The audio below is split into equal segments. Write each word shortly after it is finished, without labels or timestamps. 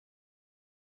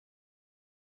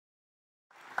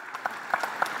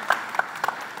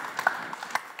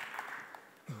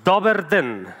Dober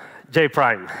den, J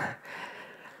prime.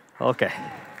 OK.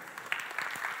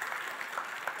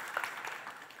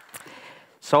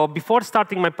 So before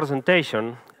starting my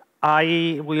presentation,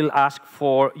 I will ask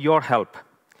for your help.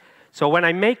 So when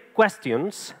I make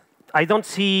questions, I don't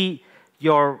see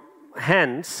your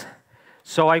hands,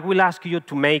 so I will ask you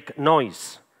to make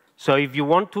noise. So if you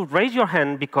want to raise your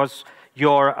hand because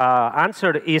your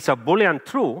answer is a Boolean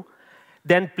true,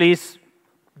 then please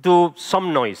do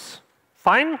some noise.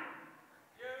 Fine?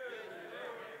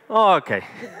 OK.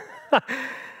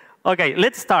 OK,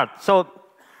 let's start. So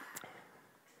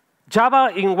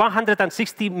Java in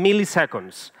 160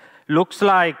 milliseconds looks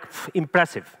like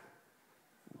impressive.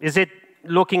 Is it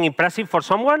looking impressive for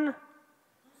someone?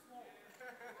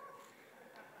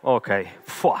 OK.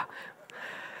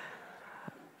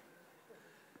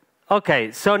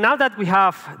 OK, so now that we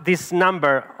have this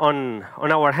number on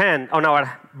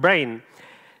our brain,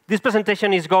 this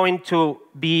presentation is going to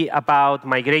be about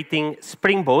migrating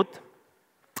Spring Boot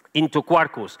into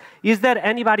Quarkus. Is there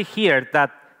anybody here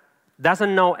that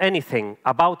doesn't know anything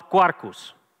about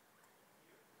Quarkus?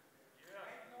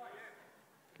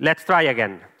 Let's try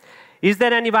again. Is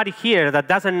there anybody here that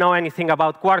doesn't know anything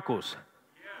about Quarkus?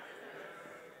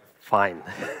 Fine.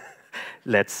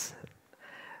 Let's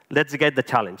get the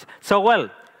challenge. So, well,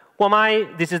 who am I?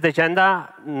 This is the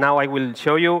agenda. Now I will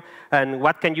show you. And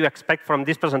what can you expect from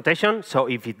this presentation? So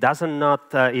if it does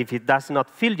not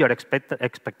fill your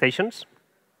expectations,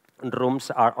 rooms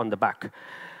are on the back.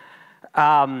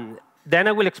 Then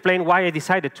I will explain why I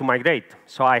decided to migrate.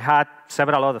 So I had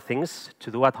several other things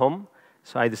to do at home,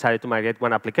 so I decided to migrate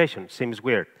one application. Seems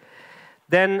weird.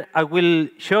 Then I will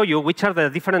show you which are the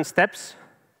different steps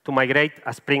to migrate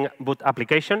a Spring Boot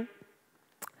application.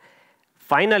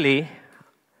 Finally,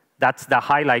 that's the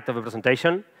highlight of the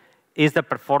presentation, is the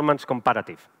performance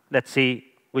comparative. Let's see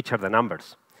which are the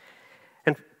numbers.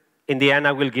 And in the end,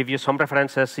 I will give you some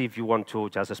references if you want to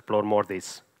just explore more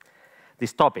this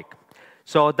topic.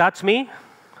 So that's me.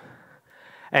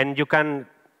 And you can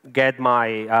get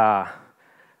my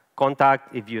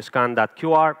contact if you scan that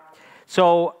QR.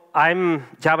 So I'm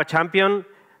Java champion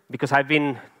because I've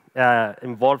been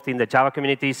involved in the Java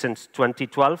community since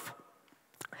 2012.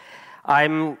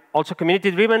 I'm also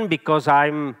community-driven because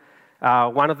I'm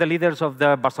one of the leaders of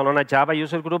the Barcelona Java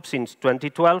user group since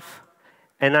 2012.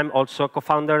 And I'm also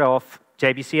co-founder of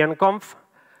JVCN Conf,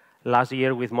 last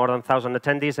year with more than 1,000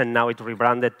 attendees, and now it's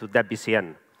rebranded to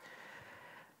DevBCN.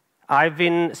 I've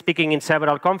been speaking in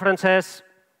several conferences,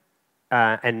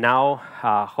 and now,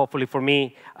 hopefully for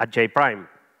me, at J prime.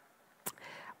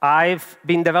 I've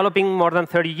been developing more than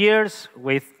 30 years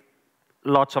with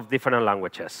lots of different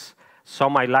languages.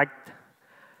 Some I liked,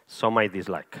 some I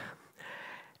dislike.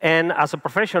 And as a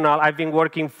professional, I've been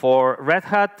working for Red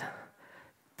Hat,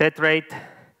 Tetrate,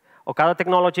 Okada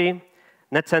Technology,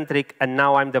 NetCentric, and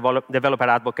now I'm developer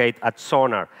advocate at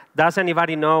Sonar. Does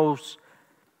anybody know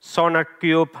Sonar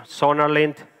Cube,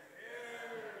 SonarLint?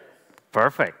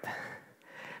 Perfect.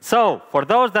 So for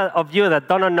those of you that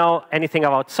don't know anything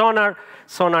about Sonar,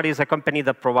 Sonar is a company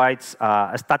that provides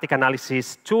static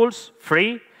analysis tools,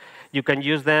 free. You can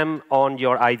use them on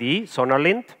your IDE,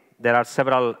 SonarLint. There are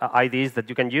several IDEs that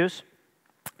you can use.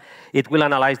 It will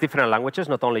analyze different languages,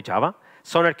 not only Java.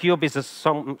 SonarCube is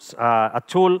a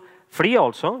tool, free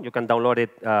also. You can download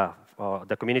it,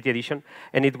 the community edition.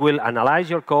 And it will analyze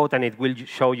your code, and it will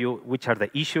show you which are the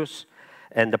issues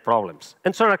and the problems.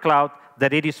 And Sonar Cloud,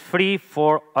 that it is free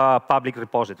for public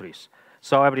repositories.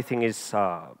 So everything is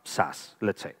SaaS,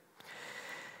 let's say.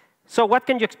 So what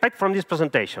can you expect from this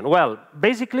presentation? Well,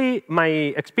 basically, my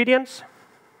experience,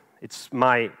 it's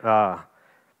my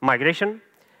migration.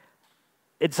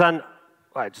 It's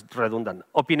redundant,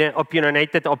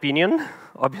 opinionated opinion,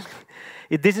 obviously.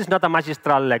 This is not a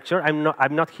magistral lecture.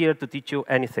 I'm not here to teach you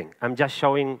anything. I'm just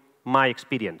showing my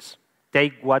experience.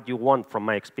 Take what you want from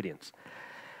my experience.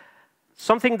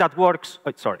 Something that works,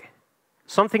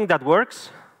 something that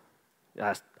works,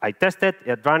 I tested,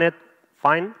 I ran it,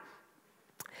 fine.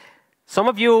 Some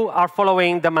of you are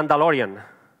following The Mandalorian.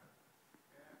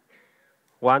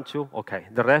 1, 2, OK.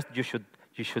 The rest, you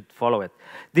should follow it.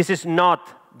 This is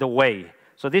not the way.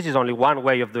 So this is only one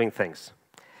way of doing things.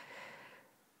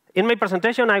 In my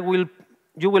presentation,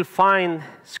 you will find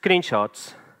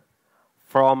screenshots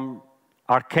from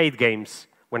arcade games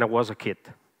when I was a kid,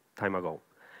 time ago.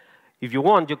 If you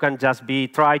want, you can just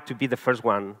try to be the first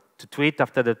one to tweet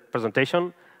after the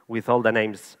presentation with all the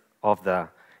names of the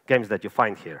games that you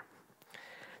find here.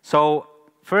 So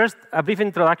first, a brief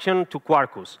introduction to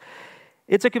Quarkus.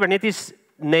 It's a Kubernetes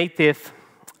native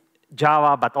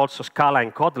Java, but also Scala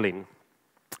and Kotlin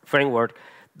framework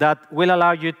that will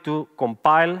allow you to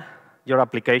compile your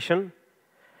application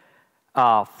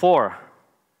for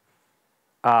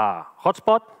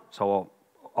hotspot, so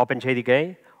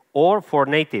OpenJDK, or for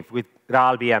native with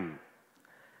GraalVM.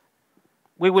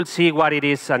 We will see what it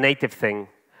is a native thing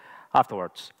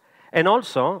afterwards. And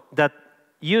also that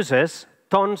uses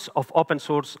tons of open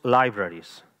source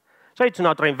libraries. So it's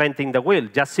not reinventing the wheel,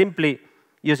 just simply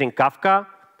using Kafka,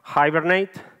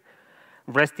 Hibernate,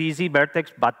 REST Easy,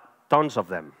 Vertex, but tons of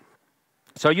them.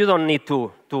 So you don't need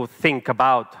to think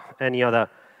about any other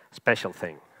special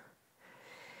thing.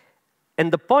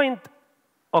 And the point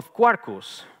of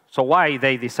Quarkus, so why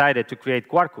they decided to create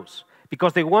Quarkus,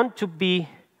 because they want to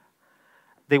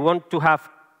have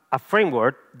a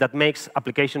framework that makes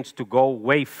applications to go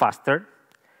way faster,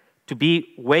 to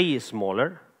be way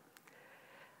smaller.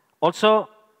 Also,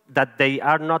 that they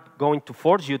are not going to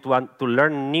force you to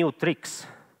learn new tricks.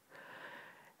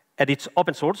 And it's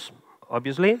open source,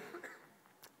 obviously.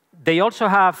 They also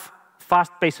have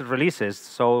fast-paced releases,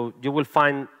 so you will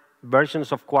find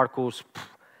versions of Quarkus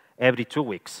every 2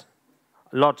 weeks,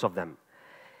 lots of them.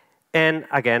 And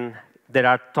again, there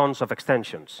are tons of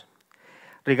extensions.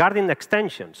 Regarding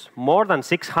extensions, more than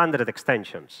 600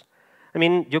 extensions. I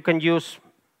mean, you can use,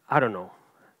 I don't know,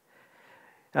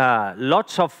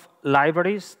 lots of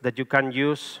libraries that you can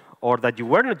use or that you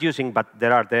were not using, but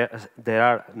they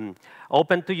are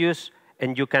open to use,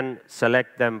 and you can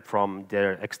select them from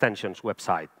their extensions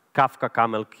website. Kafka,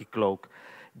 Camel, Keycloak,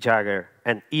 Jagger,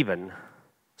 and even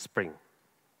Spring.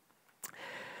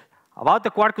 About the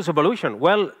Quarkus evolution,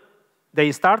 well,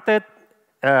 they started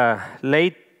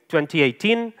late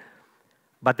 2018,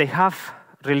 but they have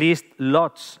released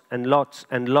lots and lots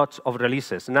and lots of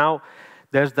releases. Now,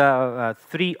 there's the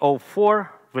 3.04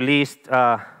 released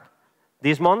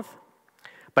this month,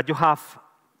 but you have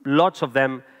lots of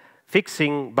them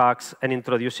fixing bugs and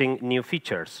introducing new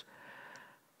features.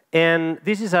 And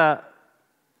this is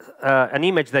an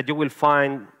image that you will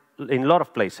find in a lot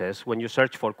of places when you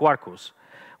search for Quarkus,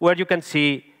 where you can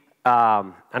see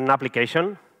an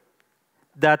application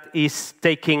that is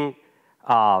taking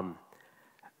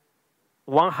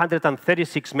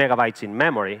 136 megabytes in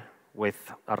memory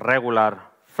with a regular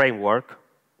framework,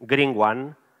 green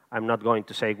one. I'm not going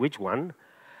to say which one.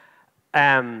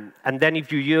 And then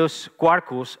if you use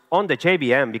Quarkus on the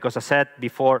JVM, because I said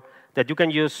before that you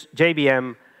can use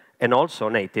JVM and also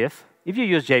native. If you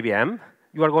use JVM,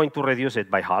 you are going to reduce it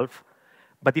by half.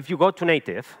 But if you go to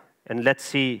native, and let's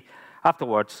see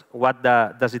afterwards what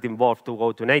does it involve to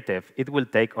go to native, it will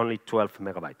take only 12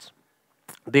 megabytes.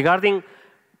 Regarding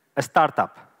a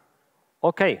startup,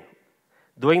 OK,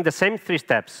 doing the same 3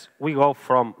 steps, we go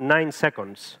from 9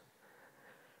 seconds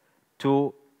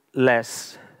to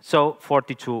less, so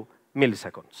 42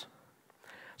 milliseconds.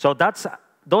 So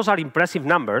those are impressive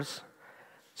numbers.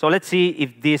 So let's see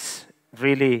if this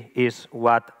really is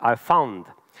what I found.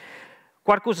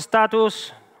 Quarkus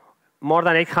status, more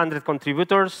than 800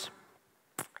 contributors.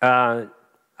 As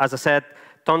I said,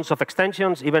 tons of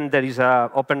extensions. Even there is an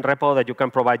open repo that you can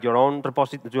provide your own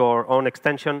repository, your own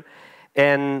extension.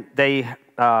 And they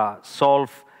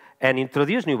solve and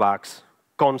introduce new bugs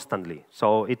constantly.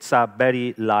 So it's a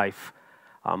very live,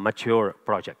 mature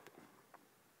project.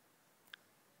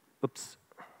 Oops.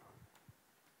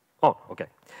 Oh, OK.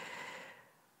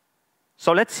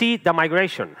 So let's see the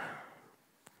migration.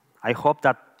 I hope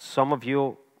that some of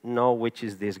you know which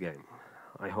is this game.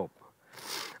 I hope.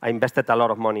 I invested a lot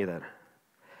of money there.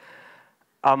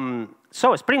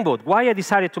 So Spring Boot, why I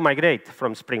decided to migrate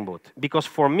from Spring Boot? Because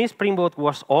for me, Spring Boot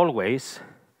was always,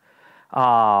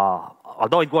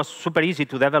 although it was super easy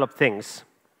to develop things,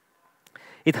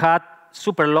 it had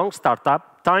super long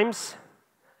startup times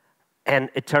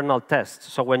and eternal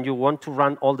tests. So when you want to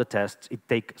run all the tests, it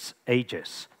takes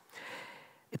ages.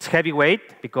 It's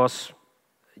heavyweight because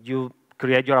you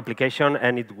create your application,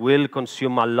 and it will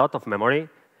consume a lot of memory.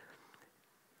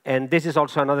 And this is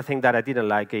also another thing that I didn't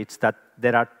like. It's that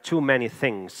there are too many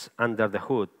things under the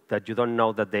hood that you don't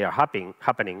know that they are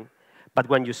happening. But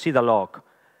when you see the log,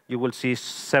 you will see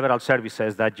several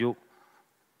services that you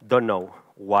don't know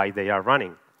why they are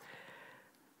running.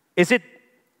 Is it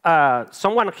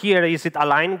someone here, is it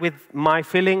aligned with my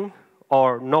feeling,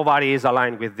 or nobody is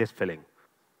aligned with this feeling?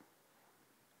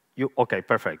 OK,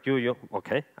 perfect.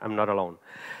 OK, I'm not alone.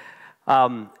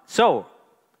 So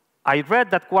I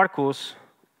read that Quarkus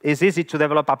is easy to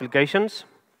develop applications.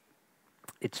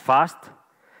 It's fast,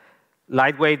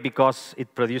 lightweight because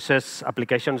it produces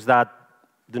applications that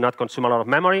do not consume a lot of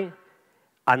memory.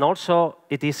 And also,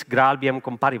 it is GraalVM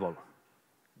compatible.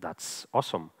 That's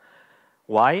awesome.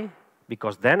 Why?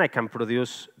 Because then I can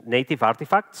produce native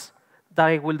artifacts that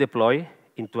I will deploy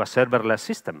into a serverless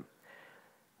system.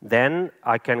 Then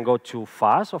I can go to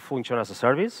foss, or function as a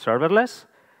service, serverless,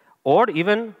 or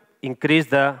even increase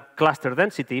the cluster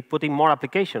density, putting more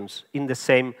applications in the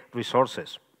same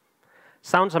resources.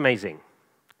 Sounds amazing.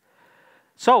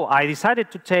 So I decided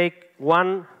to take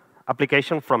one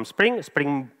application from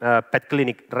Spring Pet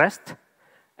Clinic REST,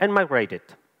 and migrate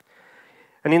it.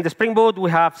 And in the Spring Boot, we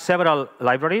have several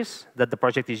libraries that the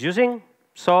project is using.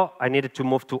 So I needed to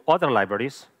move to other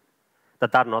libraries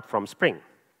that are not from Spring.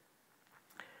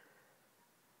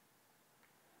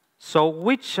 So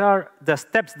which are the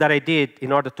steps that I did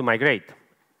in order to migrate?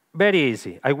 Very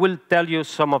easy. I will tell you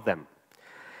some of them.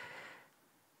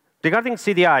 Regarding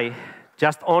CDI,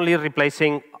 just only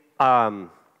replacing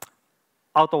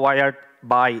auto-wired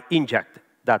by inject.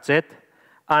 That's it.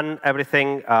 And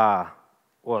everything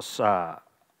was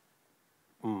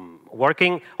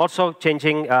working. Also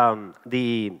changing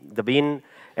the bin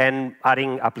and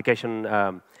adding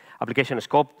application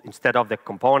scope instead of the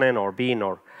component or bin.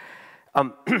 Or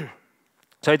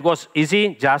so it was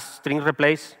easy, just string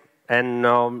replace, and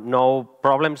no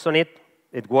problems on it.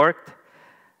 It worked.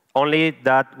 Only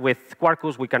that with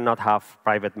Quarkus, we cannot have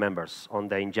private members on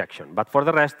the injection. But for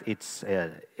the rest, it's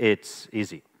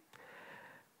easy.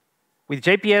 With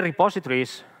JPA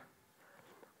repositories,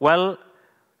 well,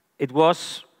 it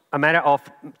was a matter of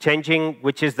changing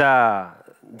which is the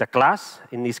class,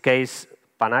 in this case,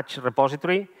 Panache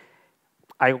repository.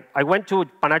 I went to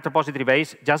Panache repository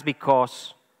base just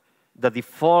because the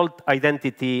default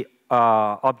identity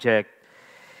object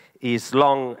is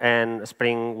long, and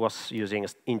Spring was using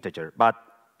integer. But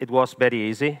it was very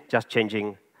easy, just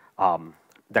changing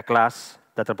the class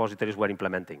that repositories were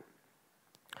implementing.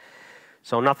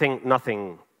 So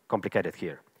nothing complicated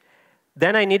here.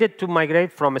 Then I needed to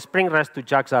migrate from Spring REST to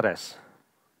JAX-RS.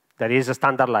 That is a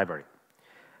standard library.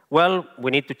 Well,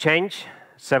 we need to change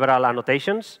several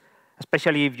annotations,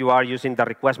 especially if you are using the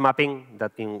request mapping,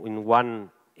 that in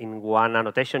one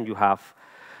annotation you have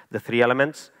the 3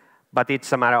 elements. But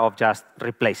it's a matter of just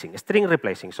replacing, string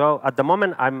replacing. So at the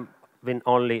moment, I've been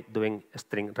only doing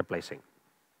string replacing.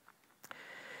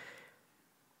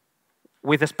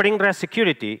 With the Spring REST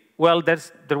security, well,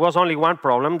 there was only one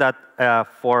problem that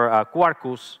for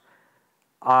Quarkus,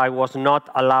 I was not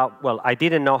allowed, well, I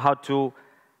didn't know how to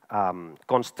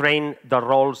constrain the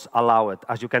roles allowed.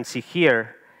 As you can see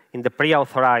here, in the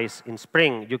pre-authorized in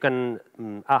Spring, you can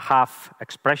have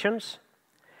expressions.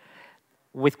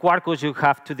 With Quarkus, you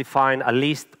have to define a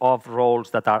list of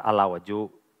roles that are allowed.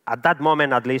 At that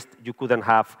moment, at least, you couldn't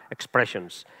have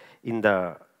expressions in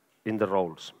the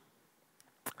roles.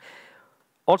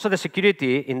 Also, the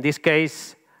security, in this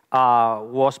case,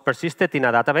 was persisted in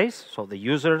a database, so the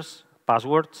users,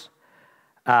 passwords.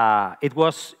 It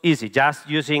was easy, just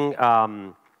using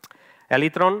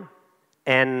Elytron,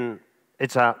 and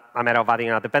it's a matter of adding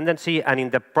a dependency, and in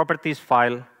the properties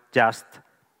file, just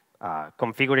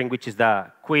configuring which is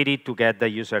the query to get the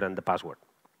user and the password.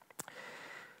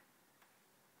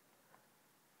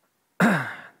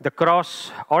 The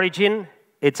cross origin,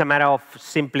 it's a matter of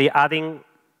simply adding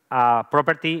a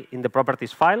property in the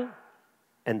properties file,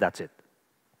 and that's it.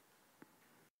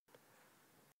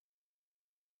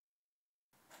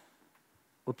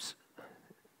 Oops.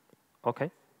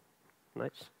 OK,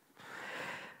 nice.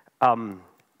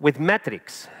 With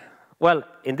metrics, well,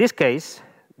 in this case,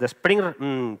 the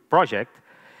Spring project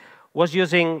was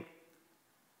using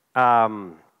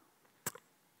AOP.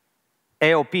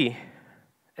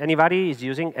 Anybody is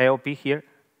using AOP here?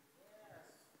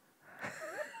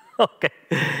 OK.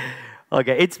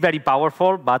 OK, it's very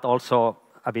powerful, but also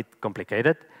a bit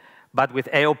complicated. But with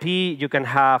AOP, you can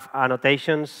have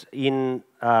annotations in,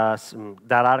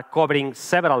 that are covering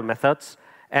several methods.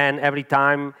 And every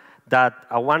time that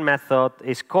one method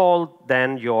is called,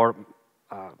 then your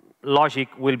logic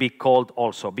will be called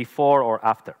also, before or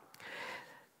after.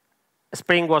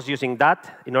 Spring was using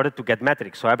that in order to get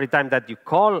metrics. So every time that you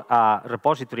call a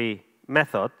repository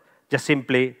method, just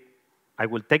simply, I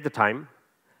will take the time,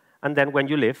 and then when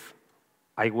you leave,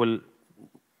 I will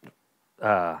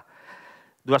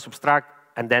do a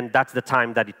subtract, and then that's the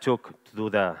time that it took to do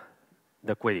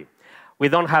the query. We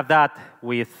don't have that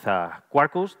with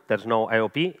Quarkus. There's no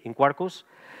AOP in Quarkus.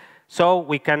 So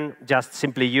we can just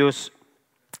simply use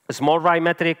small write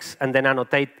metrics and then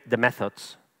annotate the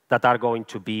methods that are going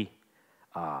to be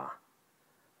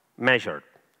measured.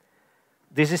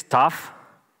 This is tough.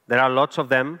 There are lots of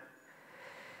them.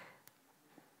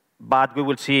 But we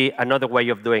will see another way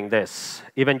of doing this.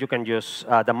 Even you can use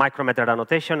the micromethod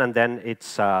annotation, and then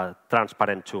it's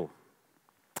transparent too.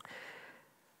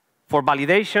 For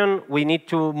validation, we need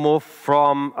to move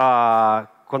from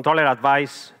controller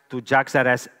advice to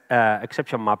JAX-RS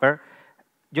exception mapper.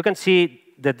 You can see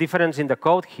the difference in the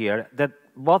code here, that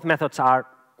both methods are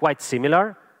quite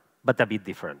similar, but a bit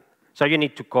different. So you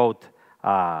need to code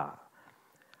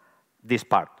this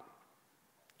part.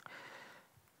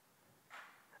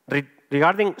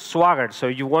 Regarding Swagger, so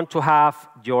you want to have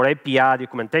your API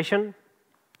documentation.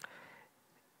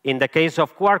 In the case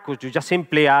of Quarkus, you just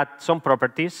simply add some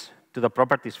properties to the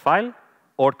properties file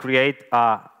or create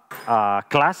a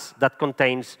class that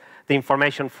contains the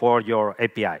information for your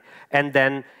API. And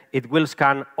then it will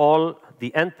scan all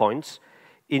the endpoints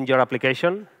in your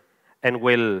application and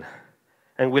will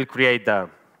create the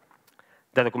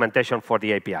documentation for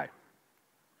the API.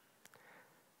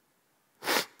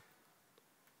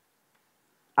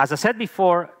 As I said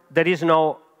before, there is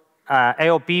no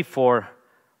AOP for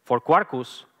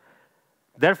Quarkus.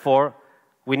 Therefore,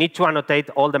 we need to annotate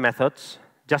all the methods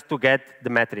just to get the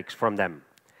metrics from them.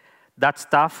 That's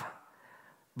tough,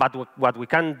 but what we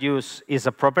can use is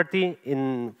a property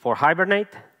for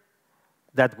Hibernate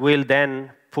that will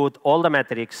then put all the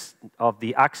metrics of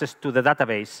the access to the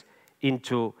database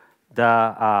into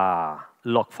the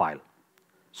log file.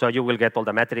 So you will get all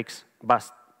the metrics, but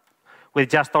with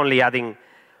just only adding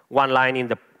one line in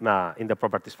the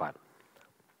properties file.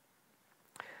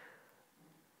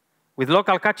 With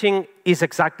local caching is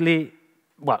exactly,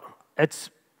 well, it's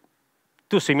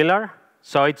too similar.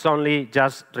 So it's only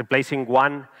just replacing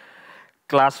one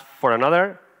class for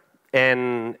another.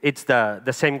 And it's the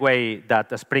same way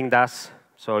that Spring does.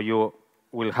 So you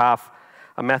will have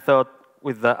a method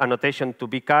with the annotation to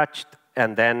be cached.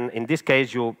 And then in this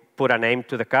case, you put a name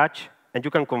to the cache. And you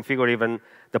can configure even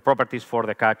the properties for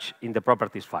the cache in the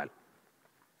properties file.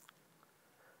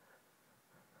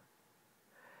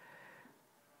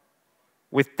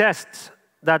 With tests,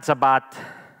 that's a bad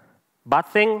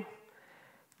thing.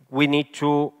 We need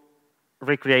to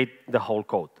recreate the whole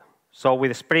code. So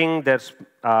with Spring, there's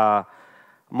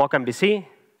mock MVC.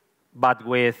 But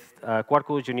with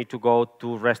Quarkus, you need to go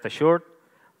to rest assured.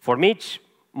 For me, it's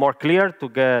more clear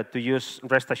to use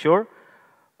rest assured.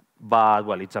 But,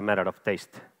 well, it's a matter of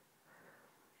taste.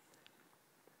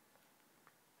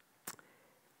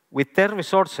 With test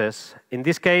resources, in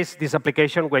this case, this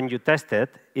application, when you test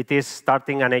it, it is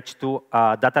starting an H2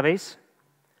 database.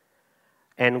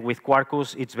 And with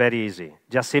Quarkus, it's very easy.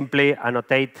 Just simply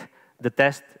annotate the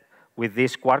test with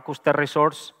this Quarkus test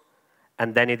resource,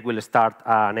 and then it will start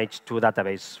an H2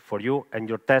 database for you, and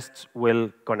your tests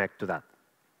will connect to that.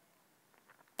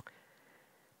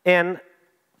 And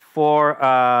for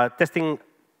testing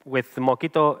with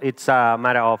Mockito, it's a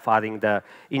matter of adding the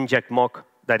inject mock,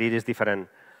 that it is different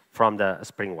from the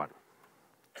Spring one.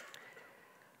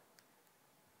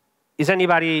 Is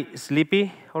anybody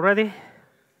sleepy already?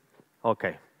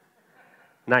 OK.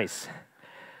 Nice.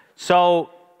 So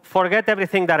forget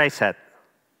everything that I said.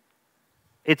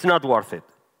 It's not worth it.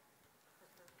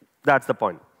 That's the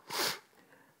point.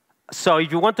 So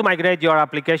if you want to migrate your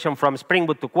application from Spring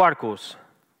Boot to Quarkus,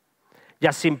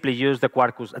 just simply use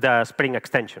the Spring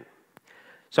extension.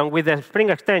 So with the Spring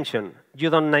extension, you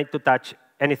don't need to touch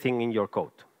anything in your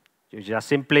code. You just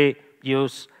simply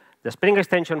use the Spring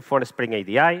extension for the Spring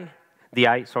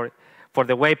DI, for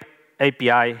the web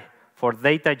API, for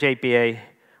data JPA,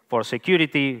 for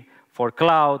security, for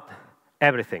cloud,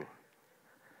 everything.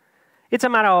 It's a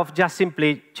matter of just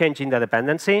simply changing the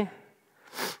dependency.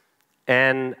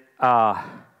 And the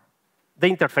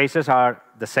interfaces are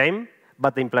the same,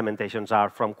 but the implementations are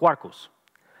from Quarkus.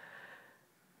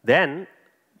 Then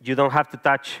you don't have to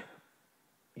touch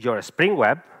your Spring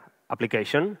Web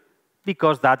application,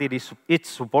 because it's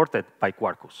supported by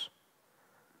Quarkus.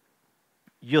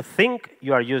 You think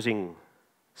you are using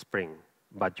Spring,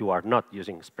 but you are not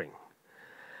using Spring.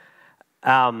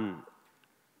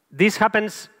 This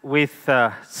happens with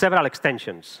several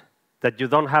extensions, that you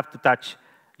don't have to touch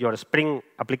your Spring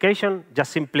application,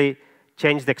 just simply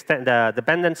change the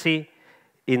dependency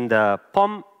in the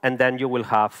POM, and then you will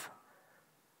have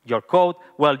your code.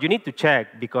 Well, you need to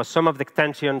check, because some of the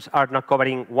extensions are not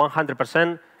covering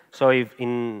 100%. So you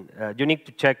need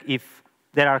to check if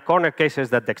there are corner cases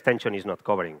that the extension is not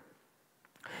covering.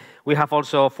 We have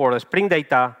also for the Spring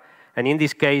data, and in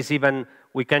this case, even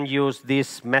we can use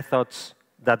these methods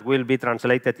that will be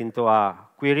translated into a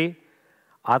query.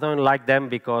 I don't like them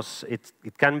because it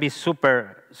can be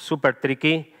super, super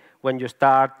tricky when you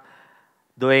start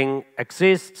doing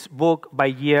exists book by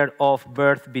year of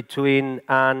birth between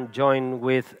and join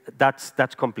with.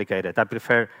 That's complicated. I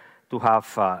prefer to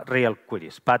have real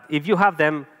queries. But if you have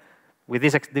them with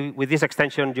this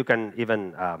extension, you can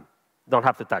even don't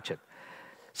have to touch it.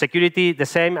 Security, the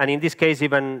same. And in this case,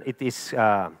 even it is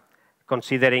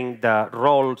considering the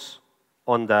roles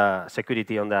on the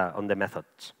security on the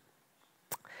methods.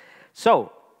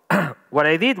 So what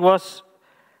I did was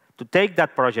to take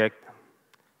that project,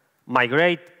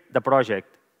 migrate the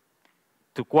project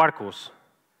to Quarkus,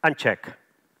 and check.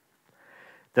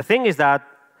 The thing is that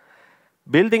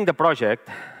building the project,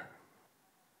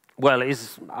 well,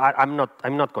 I'm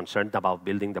not concerned about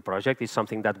building the project. It's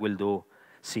something that will do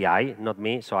CI, not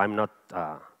me, so I'm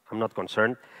not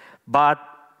concerned. But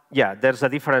yeah, there's a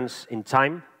difference in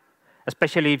time,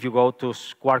 especially if you go to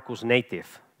Quarkus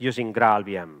native using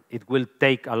GraalVM. It will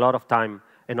take a lot of time,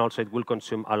 and also it will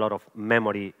consume a lot of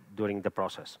memory during the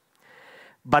process.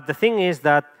 But the thing is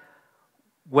that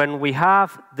when we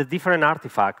have the different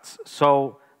artifacts,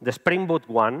 so the Spring Boot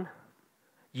one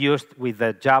used with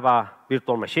the Java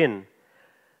virtual machine,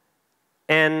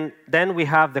 and then we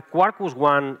have the Quarkus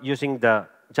one using the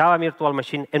Java virtual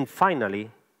machine, and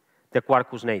finally, the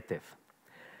Quarkus native.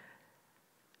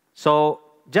 So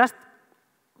just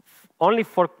only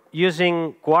for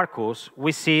using Quarkus,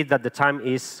 we see that the time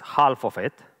is half of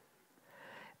it,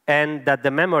 and that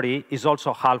the memory is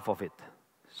also half of it.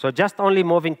 So just only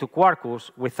moving to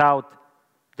Quarkus without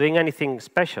doing anything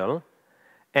special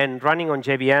and running on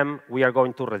JVM, we are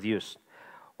going to reduce.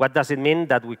 What does it mean?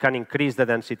 That we can increase the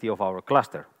density of our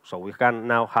cluster. So we can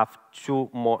now have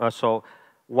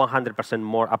 100%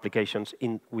 more applications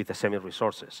with the same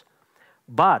resources.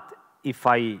 But if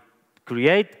I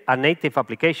create a native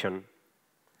application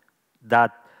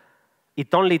that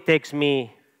it only takes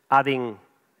me adding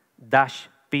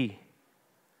 -p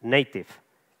native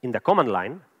in the command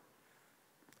line,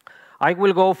 I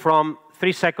will go from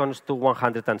 3 seconds to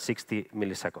 160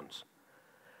 milliseconds.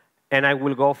 And I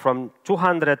will go from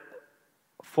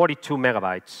 242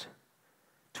 megabytes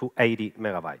to 80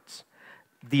 megabytes.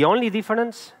 The only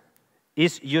difference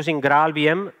is using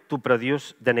GraalVM to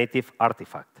produce the native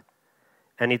artifact.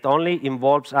 And it only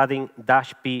involves adding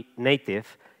 -p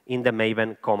native in the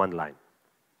Maven command line.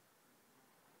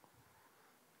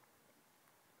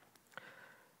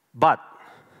 But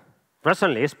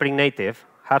recently, Spring Native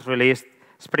has released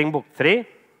Spring Boot 3,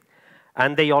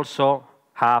 and they also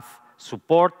have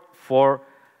support for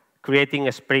creating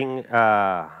a Spring,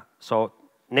 so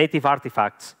native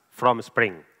artifacts from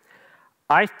Spring.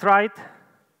 I've tried,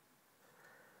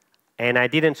 and I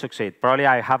didn't succeed. Probably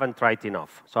I haven't tried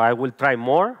enough. So I will try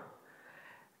more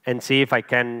and see if I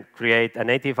can create a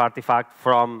native artifact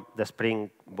from the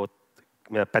Spring Boot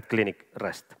Pet Clinic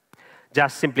REST.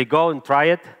 Just simply go and try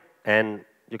it, and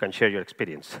you can share your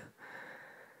experience.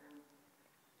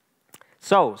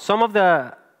 So some of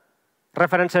the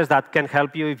references that can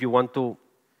help you if you want to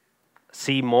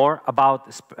see more about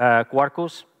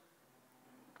Quarkus.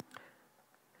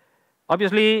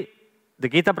 Obviously, the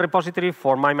GitHub repository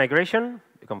for my migration,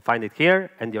 you can find it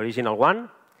here, and the original one.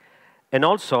 And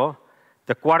also,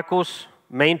 the Quarkus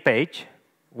main page,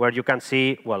 where you can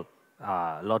see, well,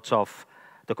 lots of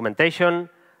documentation,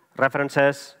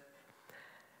 references.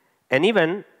 And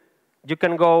even, you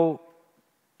can go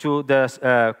to the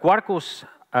Quarkus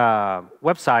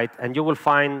website, and you will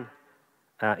find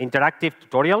interactive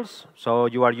tutorials. So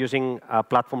you are using a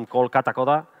platform called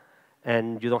Katacoda,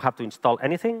 and you don't have to install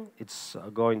anything. It's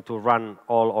going to run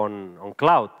all on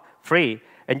cloud, free.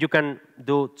 And you can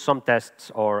do some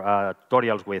tests or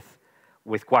tutorials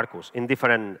with Quarkus in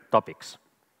different topics.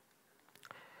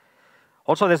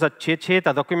 Also, there's a cheat sheet,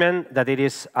 a document that it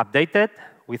is updated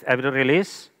with every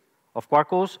release of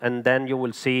Quarkus, and then you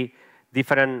will see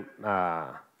different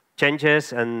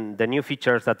changes and the new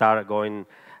features that are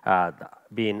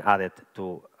being added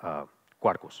to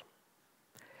Quarkus.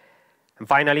 And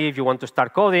finally, if you want to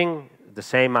start coding, the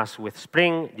same as with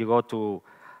Spring, you go to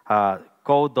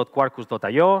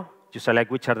code.quarkus.io, you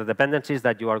select which are the dependencies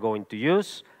that you are going to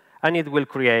use, and it will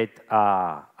create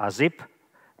a zip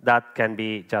that can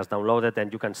be just downloaded,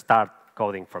 and you can start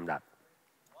coding from that.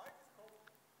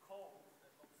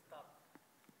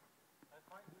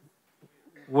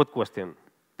 Good question.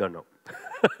 Don't know.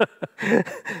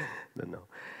 Don't know.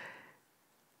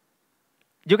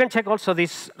 You can check also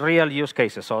these real use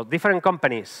cases. So different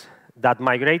companies that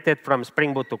migrated from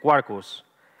Spring Boot to Quarkus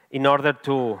in order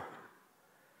to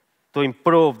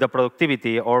improve the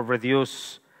productivity or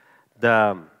reduce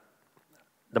the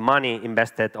money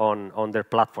invested on their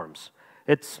platforms.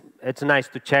 It's nice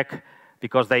to check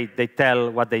because they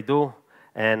tell what they do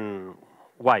and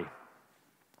why.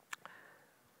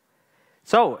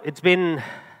 So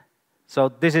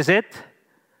this is it,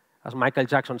 as Michael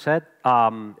Jackson said.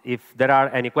 If there are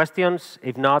any questions,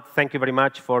 if not, thank you very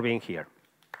much for being here.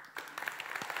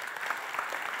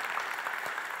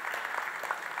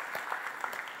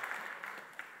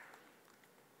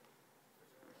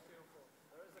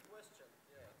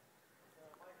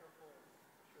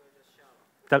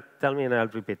 Tell me and I'll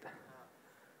repeat.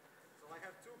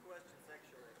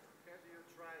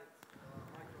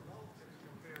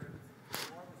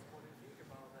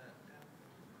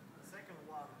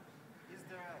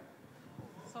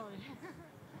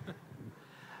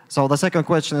 So the second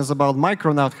question is about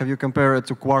Micronaut. Have you compared it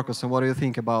to Quarkus, and what do you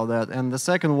think about that? And the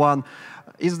second one,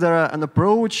 is there an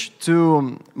approach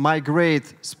to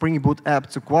migrate Spring Boot app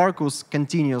to Quarkus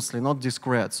continuously, not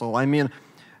discrete? So I mean,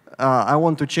 I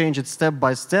want to change it step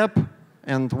by step,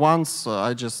 and once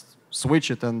I just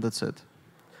switch it, and that's it.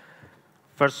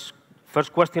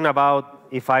 First question about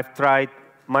if I've tried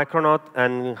Micronaut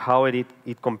and how it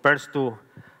compares to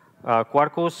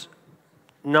Quarkus.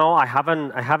 No, I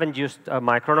haven't used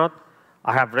Micronaut.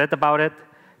 I have read about it.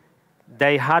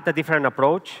 They had a different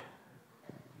approach.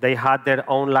 They had their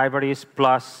own libraries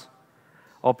plus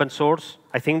open source.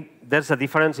 I think there's a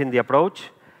difference in the approach,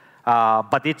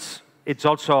 but it's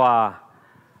also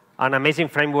an amazing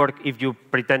framework if you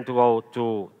pretend to go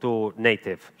to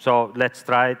native. So let's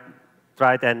try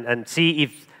it and see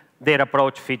if their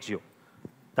approach fits you.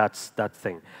 That's that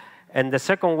thing. And the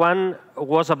second one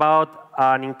was about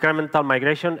an incremental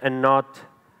migration and not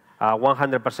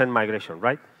 100% migration,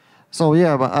 right? So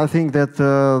yeah, but I think that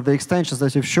the extensions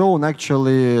that you've shown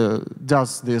actually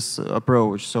does this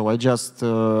approach. So I just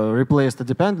replace the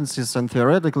dependencies, and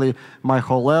theoretically, my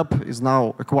whole app is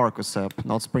now a Quarkus app,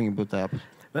 not Spring Boot app.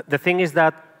 But the thing is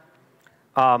that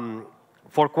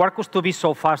for Quarkus to be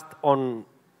so fast on,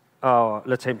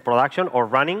 let's say, production or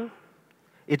running,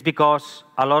 it's because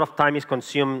a lot of time is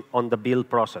consumed on the build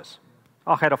process,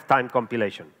 ahead of time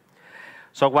compilation.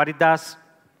 So what it does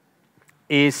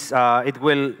is it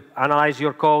will analyze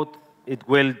your code, it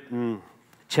will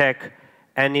check,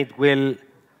 and it will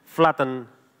flatten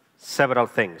several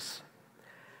things.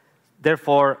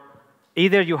 Therefore,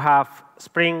 either you have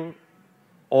Spring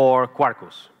or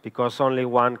Quarkus, because only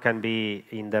one can be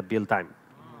in the build time.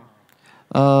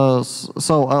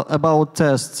 About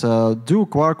tests, do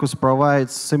Quarkus provide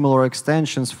similar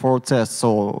extensions for tests?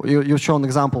 So you've shown an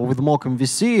example with mock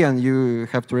MVC, and you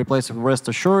have to replace it with rest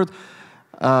assured.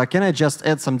 Can I just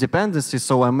add some dependencies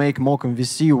so I make mock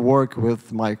MVC work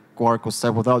with my Quarkus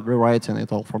app without rewriting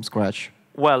it all from scratch?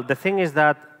 Well, the thing is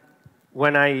that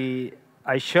when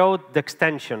I showed the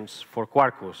extensions for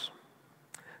Quarkus,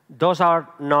 those are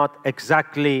not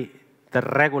exactly the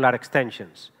regular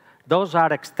extensions. Those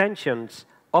are extensions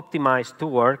optimized to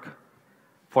work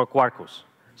for Quarkus.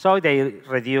 So they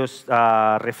reduce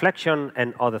reflection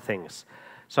and other things.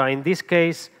 So in this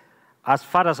case, as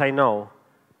far as I know,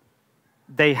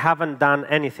 they haven't done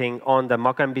anything on the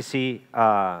mock MVC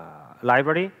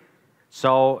library.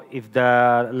 So if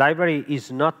the library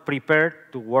is not prepared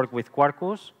to work with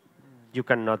Quarkus, you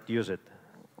cannot use it.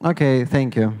 OK,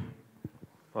 thank you.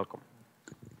 Welcome.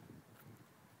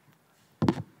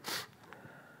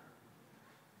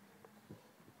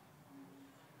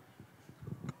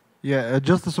 Yeah,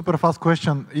 just a super fast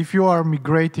question. If you are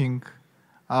migrating,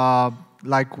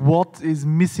 like what is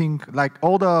missing? Like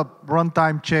all the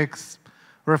runtime checks,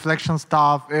 reflection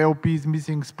stuff, AOP is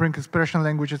missing, Spring expression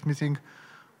language is missing.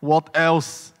 What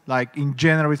else, like in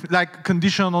general, like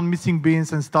condition on missing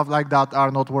beans and stuff like that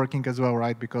are not working as well,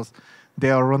 right? Because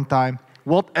they are runtime.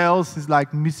 What else is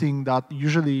like missing that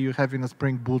usually you have in a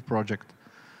Spring Boot project?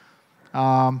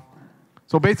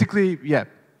 So basically, yeah.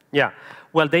 Yeah.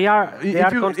 Well, they are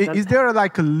constant. Is there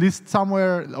like a list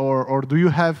somewhere, or do you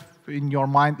have in your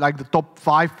mind like the top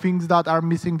 5 things that are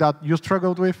missing that you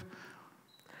struggled with?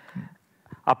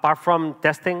 Apart from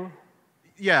testing?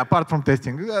 Yeah, apart from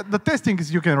testing. The testing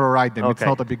is you can rewrite them. Okay. It's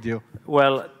not a big deal.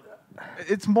 Well,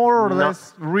 it's more or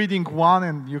less reading one,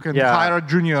 and you can hire a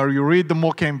junior. You read the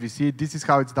mock MVC. This is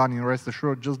how it's done in rest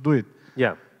assured. Just do it.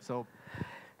 Yeah. So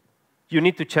you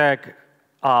need to check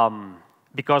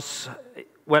because,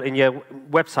 well, in your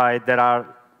website there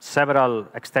are several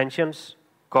extensions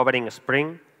covering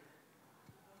Spring.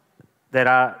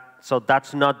 So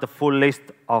that's not the full list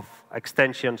of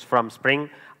extensions from Spring.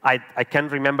 I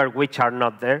can't remember which are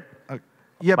not there.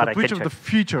 Yeah, but which of the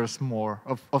features more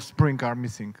of Spring are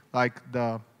missing? Like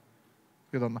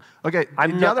you don't know. Okay,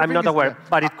 I'm not aware,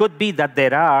 but it could be that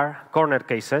there are corner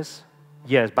cases.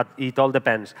 Yes, but it all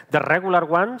depends. The regular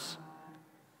ones,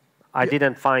 I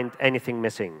didn't find anything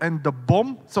missing. And the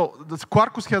BOM, so the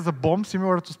Quarkus has a BOM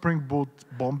similar to Spring Boot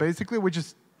BOM, basically, which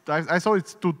is, I saw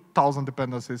it's 2,000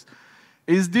 dependencies.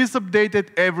 Is this updated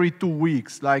every 2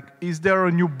 weeks? Like, is there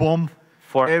a new BOM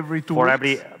every 2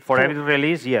 weeks? For every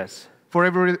release, yes. For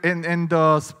every, and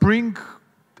the Spring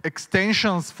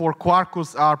extensions for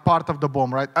Quarkus are part of the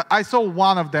BOM, right? I saw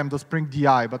one of them, the Spring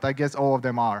DI, but I guess all of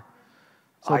them are.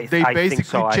 So I think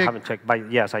so. I haven't checked,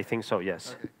 but yes, I think so,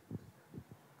 yes.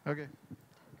 Okay.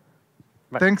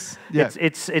 Thanks. Yeah.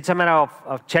 It's a matter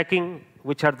of checking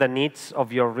which are the needs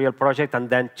of your real project, and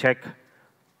then check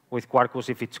with Quarkus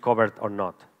if it's covered or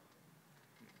not.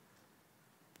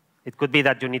 It could be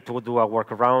that you need to do a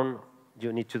workaround,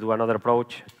 you need to do another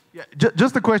approach. Yeah,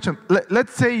 just a question.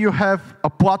 Let's say you have a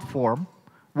platform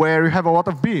where you have a lot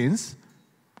of beans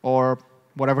or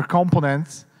whatever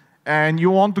components, and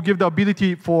you want to give the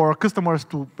ability for customers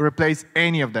to replace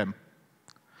any of them.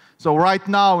 So right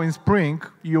now in Spring,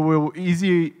 you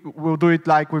will do it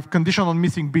like with condition on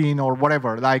missing bean or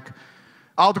whatever, like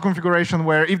auto configuration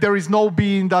where if there is no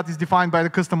bean that is defined by the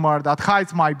customer that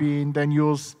hides my bean, then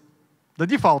use the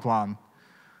default one.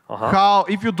 How,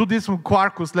 if you do this with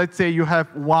Quarkus, let's say you have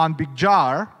one big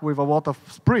jar with a lot of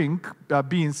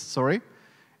beans, sorry,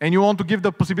 and you want to give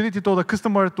the possibility to the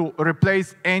customer to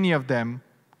replace any of them,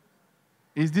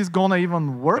 is this gonna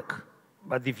even work?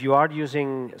 But if you are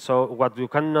using, so what you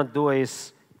cannot do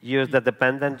is use the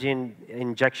dependency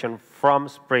injection from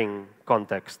Spring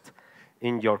context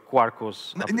in your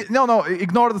Quarkus. No,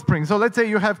 ignore the Spring. So let's say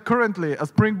you have currently a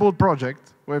Spring Boot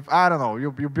project with, I don't know,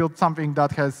 you build something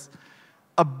that has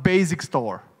a basic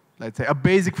store, let's say, a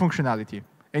basic functionality.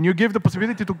 And you give the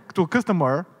possibility to a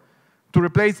customer to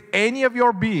replace any of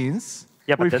your beans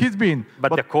with his bean.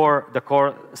 But the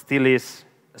core still is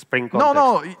Spring context.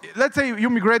 No, let's say you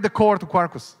migrate the core to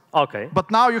Quarkus. Okay. But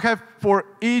now you have, for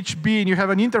each bean, you have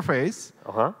an interface.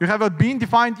 You have a bean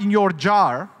defined in your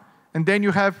jar, and then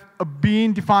you have a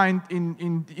bean defined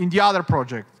in the other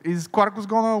project. Is Quarkus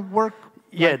gonna work?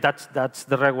 Yeah, that's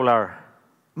the regular.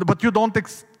 But you don't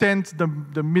extend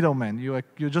the middleman.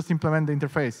 You just implement the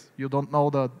interface. You don't know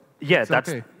the. Yeah,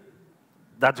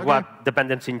 that's what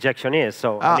dependency injection is.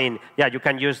 So I mean, yeah, you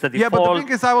can use the default. Yeah, but the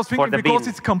thing is, I was thinking because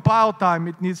it's compile time,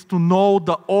 it needs to know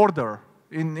the order.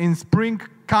 In Spring,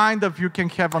 kind of, you can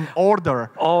have an order.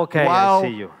 Okay, I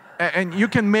see you. And you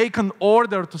can make an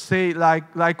order to say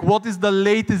like what is the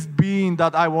latest bean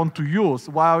that I want to use.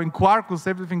 While in Quarkus,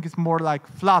 everything is more like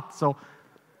flat. So.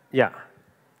 Yeah.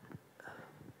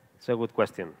 It's a good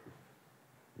question.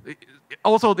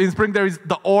 Also, in Spring, there is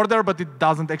the order, but it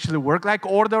doesn't actually work like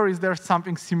order. Is there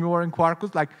something similar in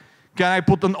Quarkus? Like, can I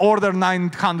put an order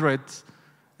 900,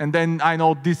 and then I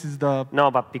know this is the... No,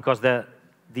 but because the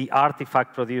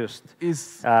artifact produced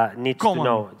is needs common. to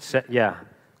know. Yeah,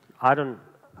 I don't...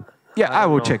 Yeah, I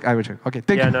will check. Okay, thank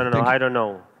you. Yeah, no, I don't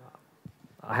know.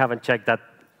 I haven't checked that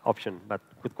option, but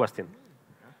good question.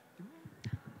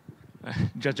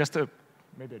 Just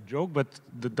maybe a joke, but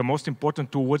the most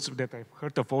important two words that I've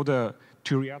heard of all the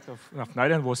Tyriat of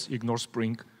Nyland was ignore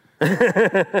Spring.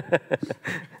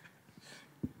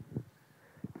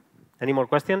 Any more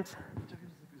questions?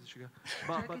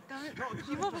 But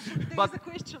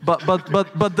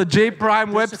the J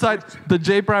Prime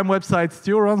website,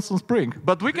 still runs on Spring.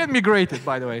 But we can migrate it,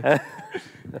 by the way.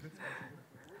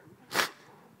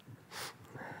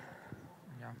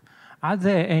 Are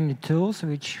there any tools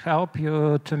which help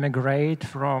you to migrate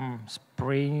from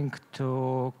Spring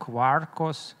to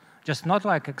Quarkus? Just not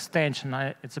like extension,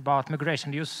 it's about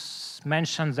migration. You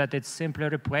mentioned that it simply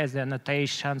replaces the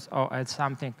annotations or add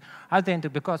something. I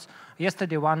think because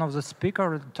yesterday one of the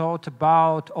speakers talked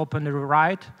about open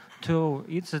rewrite tool.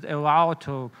 It's allowed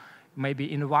to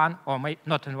maybe in one, or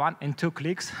not in one, in 2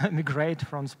 clicks migrate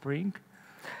from Spring.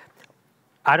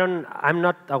 I'm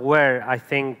not aware. I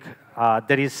think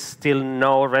there is still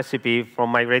no recipe for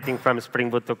migrating from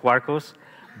Spring Boot to Quarkus.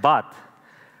 But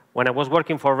when I was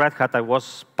working for Red Hat, I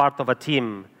was part of a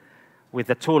team with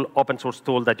a tool, open source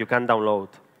tool that you can download,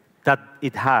 that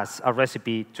it has a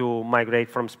recipe to migrate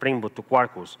from Spring Boot to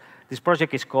Quarkus. This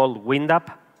project is called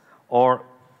WindUp, or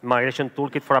Migration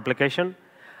Toolkit for Application.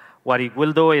 What it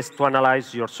will do is to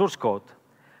analyze your source code,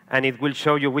 and it will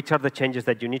show you which are the changes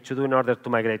that you need to do in order to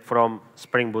migrate from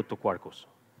Spring Boot to Quarkus.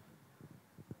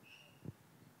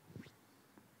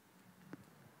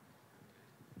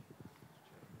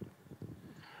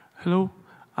 Hello.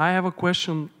 I have a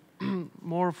question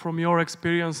more from your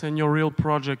experience and your real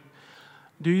project.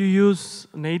 Do you use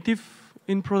native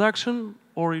in production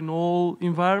or in all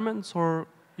environments, or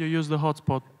you use the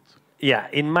hotspot? Yeah,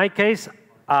 in my case,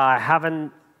 I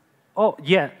haven't. Oh,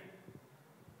 yeah.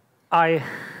 I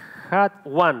had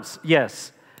once,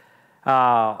 yes.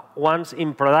 Once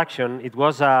in production, it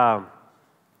was,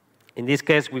 in this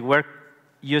case, we were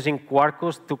using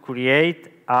Quarkus to create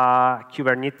a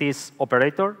Kubernetes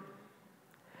operator.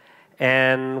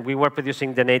 And we were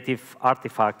producing the native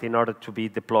artifact in order to be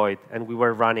deployed, and we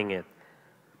were running it.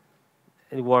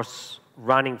 It was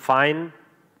running fine,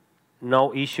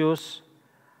 no issues.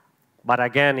 But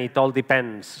again, it all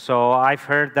depends. So I've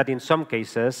heard that in some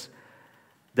cases,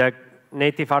 the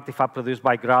native artifact produced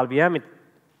by GraalVM,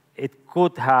 it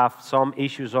could have some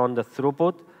issues on the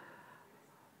throughput.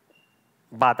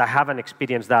 But I haven't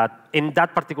experienced that. In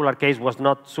that particular case, was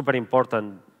not super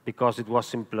important because it was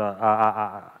simpler.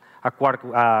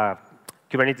 a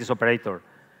Kubernetes operator.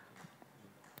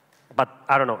 But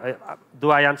I don't know.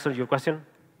 Do I answer your question?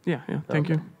 Yeah, thank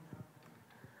you.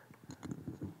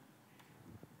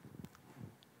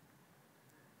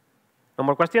 No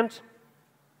more questions?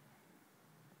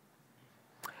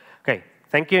 OK,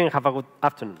 thank you and have a good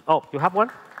afternoon. Oh, you have one?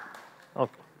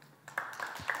 OK.